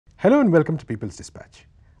Hello and welcome to People's Dispatch.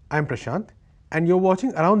 I'm Prashant and you're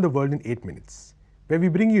watching Around the World in 8 minutes, where we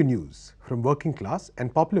bring you news from working class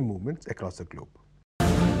and popular movements across the globe.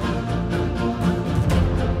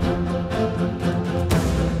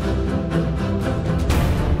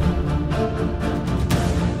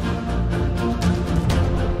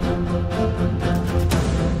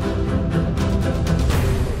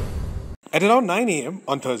 At around 9 a.m.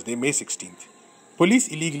 on Thursday, May 16th, police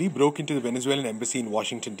illegally broke into the Venezuelan embassy in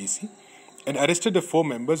Washington, D.C. and arrested the 4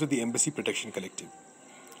 members of the Embassy Protection Collective.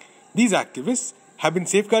 These activists have been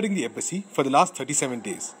safeguarding the embassy for the last 37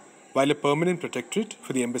 days, while a permanent protectorate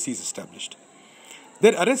for the embassy is established.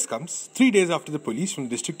 Their arrest comes 3 days after the police from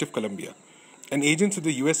the District of Colombia and agents of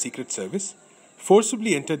the U.S. Secret Service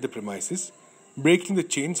forcibly entered the premises, breaking the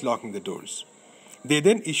chains locking the doors. They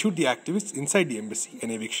then issued the activists inside the embassy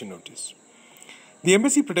an eviction notice. The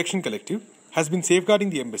Embassy Protection Collective has been safeguarding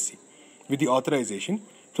the embassy with the authorization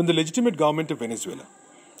from the legitimate government of Venezuela,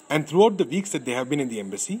 and throughout the weeks that they have been in the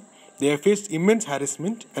embassy, they have faced immense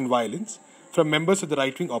harassment and violence from members of the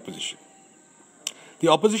right-wing opposition. The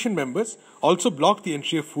opposition members also blocked the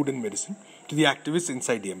entry of food and medicine to the activists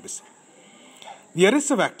inside the embassy. The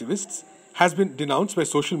arrest of activists has been denounced by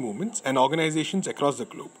social movements and organizations across the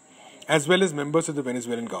globe, as well as members of the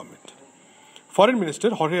Venezuelan government. Foreign Minister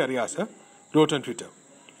Jorge Arias wrote on Twitter,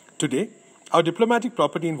 "Today, our diplomatic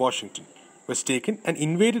property in Washington was taken and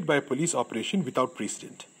invaded by a police operation without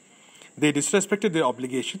precedent. They disrespected their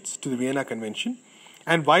obligations to the Vienna Convention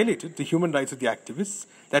and violated the human rights of the activists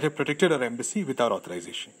that have protected our embassy without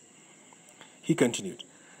authorization." He continued,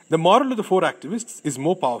 "The moral of the 4 activists is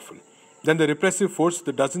more powerful than the repressive force of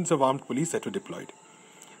the dozens of armed police that were deployed.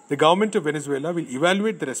 The government of Venezuela will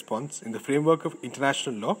evaluate the response in the framework of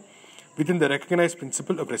international law within the recognized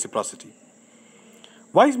principle of reciprocity."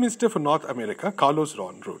 Vice Minister for North America, Carlos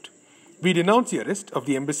Ron, wrote, "We denounce the arrest of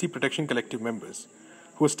the Embassy Protection Collective members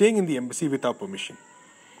who are staying in the embassy without permission.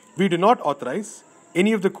 We do not authorize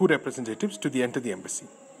any of the coup representatives to enter the embassy.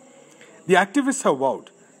 The activists have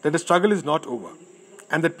vowed that the struggle is not over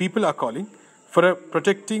and that people are calling for a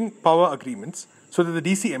protecting power agreements so that the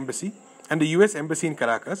DC embassy and the US embassy in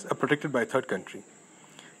Caracas are protected by a third country.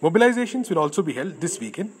 Mobilizations will also be held this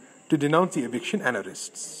weekend to denounce the eviction and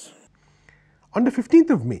arrests." On the 15th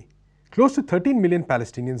of May, close to 13 million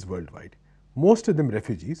Palestinians worldwide, most of them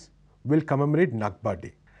refugees, will commemorate Nakba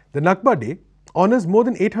Day. The Nakba Day honors more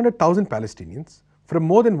than 800,000 Palestinians from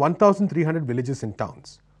more than 1,300 villages and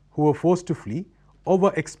towns who were forced to flee or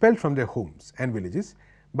were expelled from their homes and villages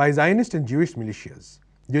by Zionist and Jewish militias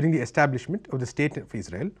during the establishment of the State of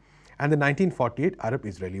Israel and the 1948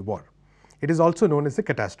 Arab-Israeli War. It is also known as the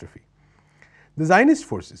catastrophe. The Zionist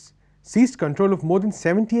forces seized control of more than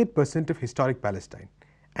 78% of historic Palestine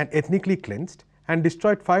and ethnically cleansed and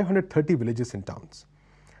destroyed 530 villages and towns.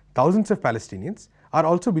 Thousands of Palestinians are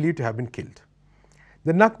also believed to have been killed.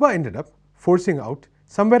 The Nakba ended up forcing out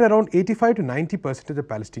somewhere around 85 to 90% of the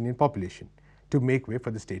Palestinian population to make way for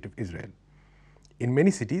the State of Israel. In many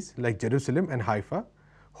cities like Jerusalem and Haifa,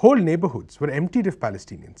 whole neighborhoods were emptied of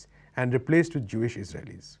Palestinians and replaced with Jewish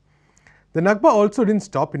Israelis. The Nakba also didn't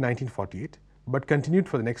stop in 1948, but continued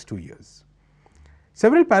for the next 2 years.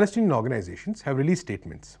 Several Palestinian organizations have released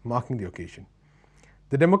statements marking the occasion.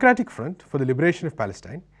 The Democratic Front for the Liberation of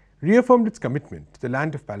Palestine reaffirmed its commitment to the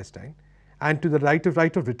land of Palestine and to the right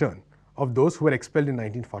of return of those who were expelled in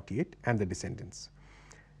 1948 and their descendants.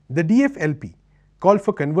 The DFLP called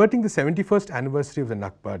for converting the 71st anniversary of the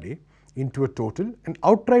Nakba Day into a total and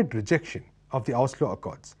outright rejection of the Oslo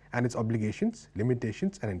Accords and its obligations,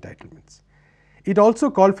 limitations, and entitlements. It also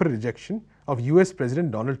called for a rejection of US President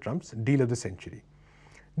Donald Trump's deal of the century.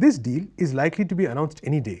 This deal is likely to be announced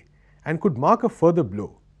any day and could mark a further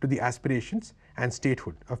blow to the aspirations and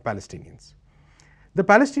statehood of Palestinians. The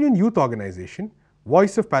Palestinian youth organization,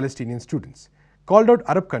 Voice of Palestinian Students, called out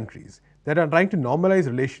Arab countries that are trying to normalize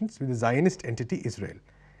relations with the Zionist entity Israel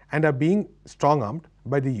and are being strong-armed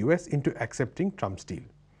by the US into accepting Trump's deal.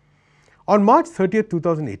 On March 30,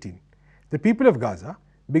 2018, the people of Gaza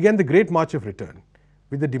began the Great March of Return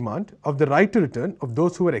with the demand of the right to return of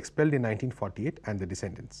those who were expelled in 1948 and their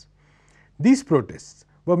descendants. These protests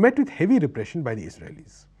were met with heavy repression by the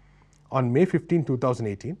Israelis. On May 15,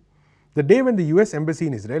 2018, the day when the US Embassy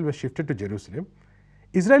in Israel was shifted to Jerusalem,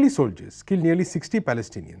 Israeli soldiers killed nearly 60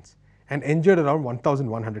 Palestinians and injured around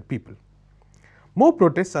 1,100 people. More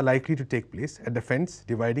protests are likely to take place at the fence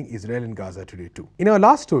dividing Israel and Gaza today too. In our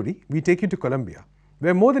last story, we take you to Colombia,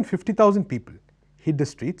 where more than 50,000 people hit the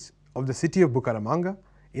streets of the city of Bucaramanga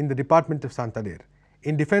in the department of Santander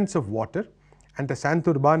in defense of water and the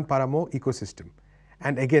Santurban Paramo ecosystem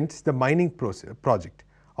and against the mining project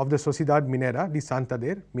of the Sociedad Minera de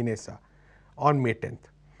Santander Minesa on May 10th.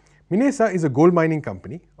 Minesa is a gold mining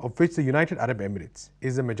company of which the United Arab Emirates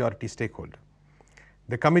is a majority stakeholder.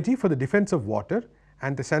 The Committee for the Defense of Water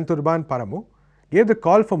and the Santurban Paramo gave the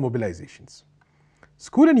call for mobilizations.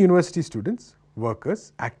 School and university students,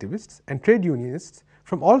 workers, activists and trade unionists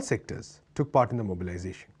from all sectors took part in the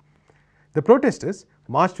mobilization. The protesters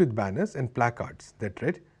marched with banners and placards that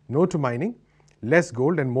read, "No to mining, less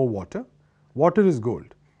gold and more water, water is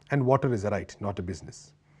gold and water is a right, not a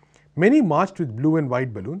business." Many marched with blue and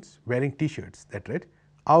white balloons wearing t-shirts that read,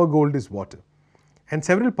 "Our gold is water," and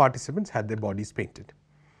several participants had their bodies painted.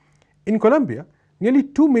 In Colombia, nearly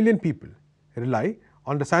 2 million people rely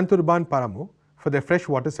on the Santurban Paramo for their fresh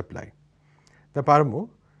water supply. The Paramo,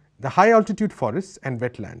 the high-altitude forests and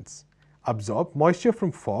wetlands, absorb moisture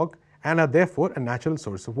from fog and are therefore a natural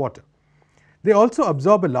source of water. They also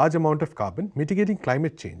absorb a large amount of carbon, mitigating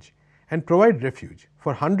climate change, and provide refuge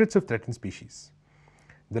for hundreds of threatened species.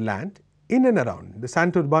 The land in and around the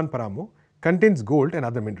Santurban Paramo contains gold and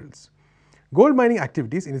other minerals. Gold mining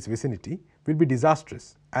activities in its vicinity will be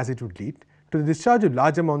disastrous as it would lead to the discharge of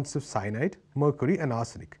large amounts of cyanide, mercury and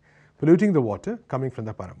arsenic, polluting the water coming from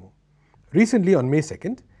the Paramo. Recently, on May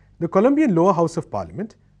 2nd, the Colombian Lower House of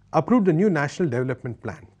Parliament approved the new National Development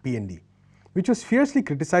Plan, PND, which was fiercely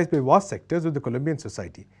criticized by vast sectors of the Colombian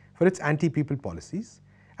society for its anti-people policies,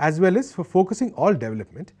 as well as for focusing all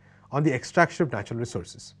development on the extraction of natural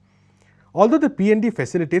resources. Although the PND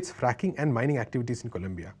facilitates fracking and mining activities in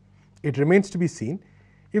Colombia, it remains to be seen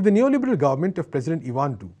if the neoliberal government of President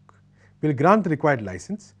Iván Duque will grant the required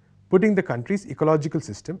license, putting the country's ecological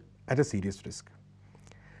system at a serious risk.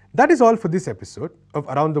 That is all for this episode of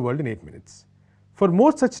Around the World in 8 Minutes. For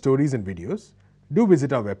more such stories and videos, do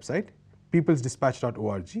visit our website,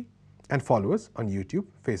 peoplesdispatch.org, and follow us on YouTube,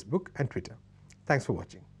 Facebook, and Twitter. Thanks for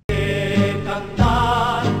watching.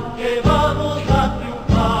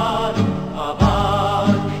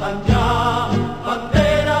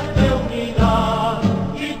 Bandera de unidad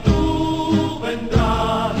y tú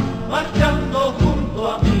vendrás.